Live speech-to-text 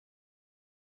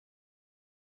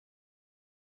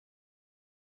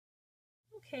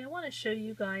Okay, I want to show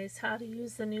you guys how to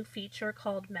use the new feature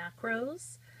called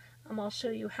Macros. I'll show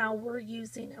you how we're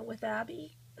using it with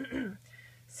Abbey.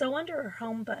 So under our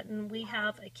home button we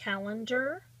have a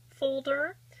calendar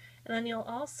folder, and then you'll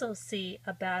also see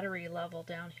a battery level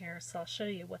down here, so I'll show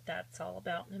you what that's all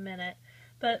about in a minute.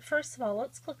 But first of all,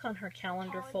 let's click on her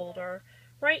calendar folder.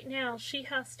 Right now she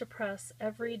has to press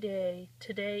every day,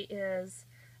 today is,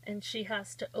 and she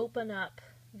has to open up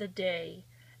the day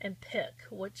and pick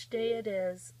which day it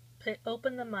is,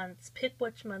 open the months, pick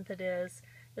which month it is,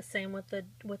 the same with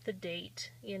the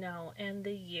date, you know, and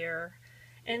the year.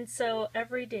 And so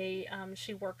every day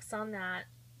she works on that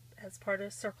as part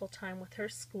of circle time with her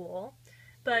school.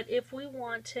 But if we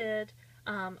wanted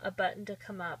a button to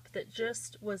come up that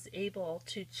just was able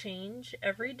to change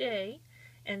every day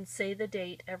and say the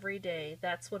date every day,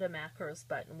 that's what a macros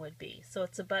button would be. So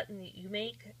it's a button that you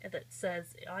make that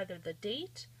says either the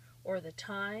date or the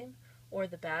time or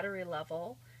the battery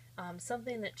level,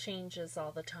 something that changes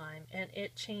all the time, and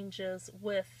it changes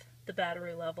with the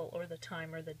battery level or the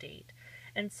time or the date.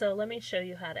 And so let me show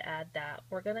you how to add that.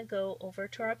 We're going to go over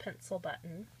to our pencil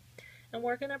button and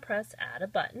we're going to press add a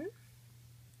button,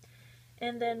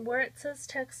 and then where it says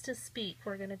text to speak,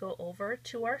 we're going to go over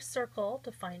to our circle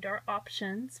to find our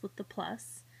options with the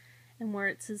plus, and where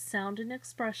it says sound and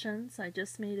expressions, I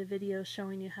just made a video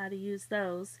showing you how to use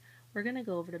those. We're going to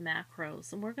go over to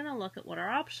macros and we're going to look at what our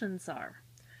options are.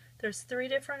 There's 3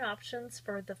 different options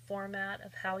for the format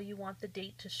of how you want the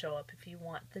date to show up. If you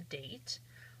want the date,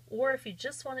 or if you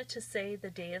just want it to say the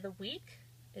day of the week,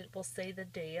 it will say the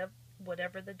day of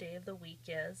whatever the day of the week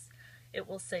is. It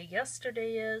will say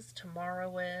yesterday is,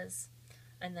 tomorrow is,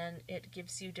 and then it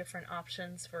gives you different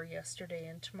options for yesterday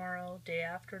and tomorrow, day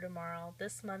after tomorrow,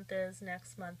 this month is,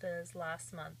 next month is,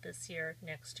 last month, this year,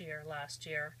 next year, last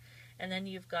year. And then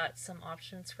you've got some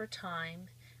options for time,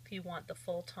 if you want the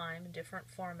full time in different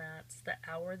formats, the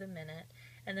hour, the minute,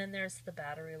 and then there's the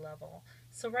battery level.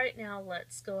 So right now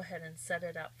let's go ahead and set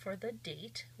it up for the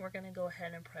date. We're going to go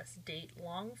ahead and press date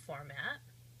long format.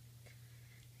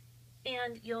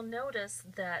 And you'll notice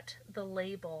that the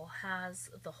label has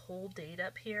the whole date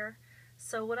up here.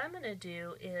 So what I'm going to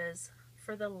do is,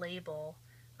 for the label,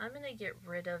 I'm going to get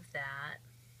rid of that,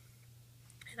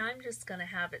 and I'm just going to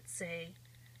have it say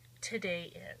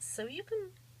today is. So you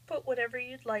can put whatever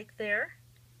you'd like there.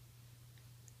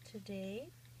 Today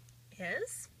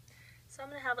is. So I'm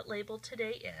going to have it labeled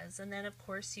today is, and then of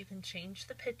course you can change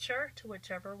the picture to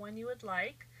whichever one you would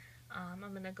like. I'm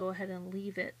going to go ahead and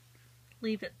leave it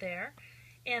there,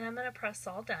 and I'm going to press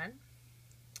all done.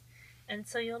 And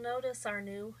so you'll notice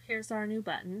here's our new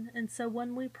button, and so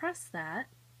when we press that,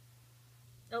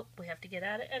 oh, we have to get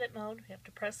out of edit mode, we have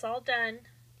to press all done.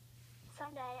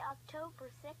 Sunday,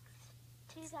 October 6th,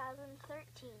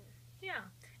 2013. Yeah,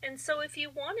 and so if you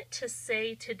want it to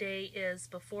say today is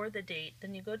before the date,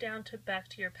 then you go down back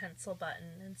to your pencil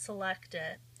button and select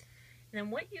it. And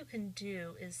then what you can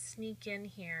do is sneak in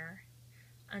here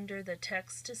under the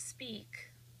text to speak,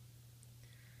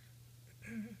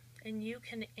 and you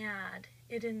can add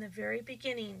it in the very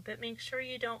beginning, but make sure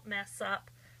you don't mess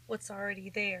up what's already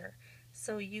there.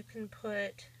 So you can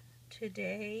put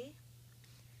today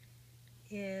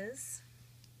is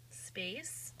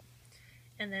space,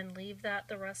 and then leave that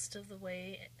the rest of the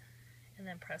way, and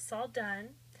then press all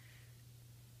done.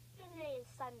 Today is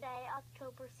Sunday,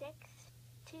 October 6th,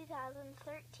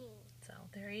 2013. So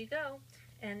there you go.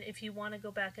 And if you want to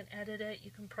go back and edit it,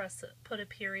 you can put a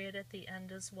period at the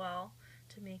end as well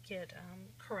to make it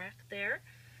correct there.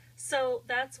 So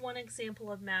that's one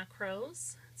example of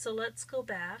macros. So let's go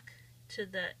back to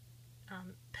the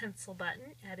pencil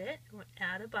button, edit,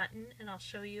 add a button, and I'll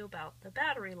show you about the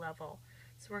battery level.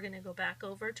 So we're going to go back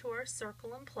over to our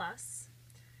circle and plus,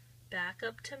 back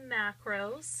up to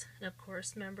macros, and of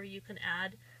course remember you can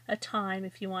add a time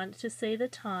if you want to say the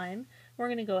time. We're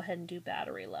going to go ahead and do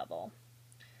battery level.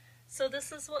 So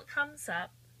this is what comes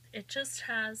up. It just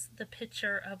has the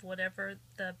picture of whatever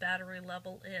the battery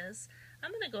level is.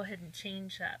 I'm going to go ahead and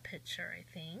change that picture, I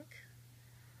think.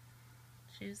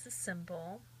 Choose a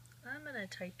symbol. I'm going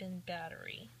to type in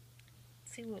battery.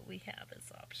 See what we have as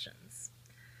options.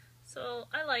 So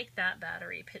I like that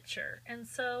battery picture. And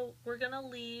so we're going to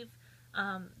leave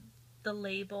the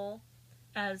label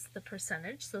as the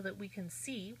percentage so that we can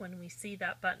see when we see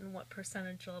that button what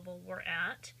percentage level we're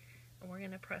at. And we're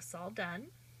going to press all done.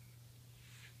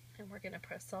 And we're going to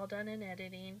press all done in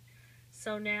editing.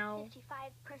 So now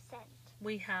 55%.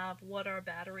 we have what our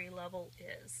battery level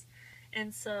is.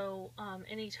 And so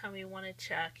anytime you want to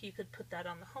check, you could put that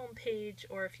on the home page,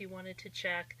 or if you wanted to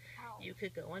check, you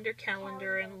could go under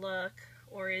calendar and look,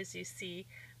 or as you see,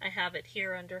 I have it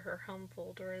here under her home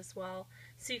folder as well,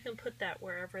 so you can put that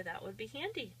wherever that would be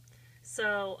handy.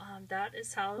 So that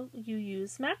is how you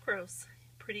use macros.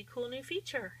 Pretty cool new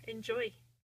feature. Enjoy.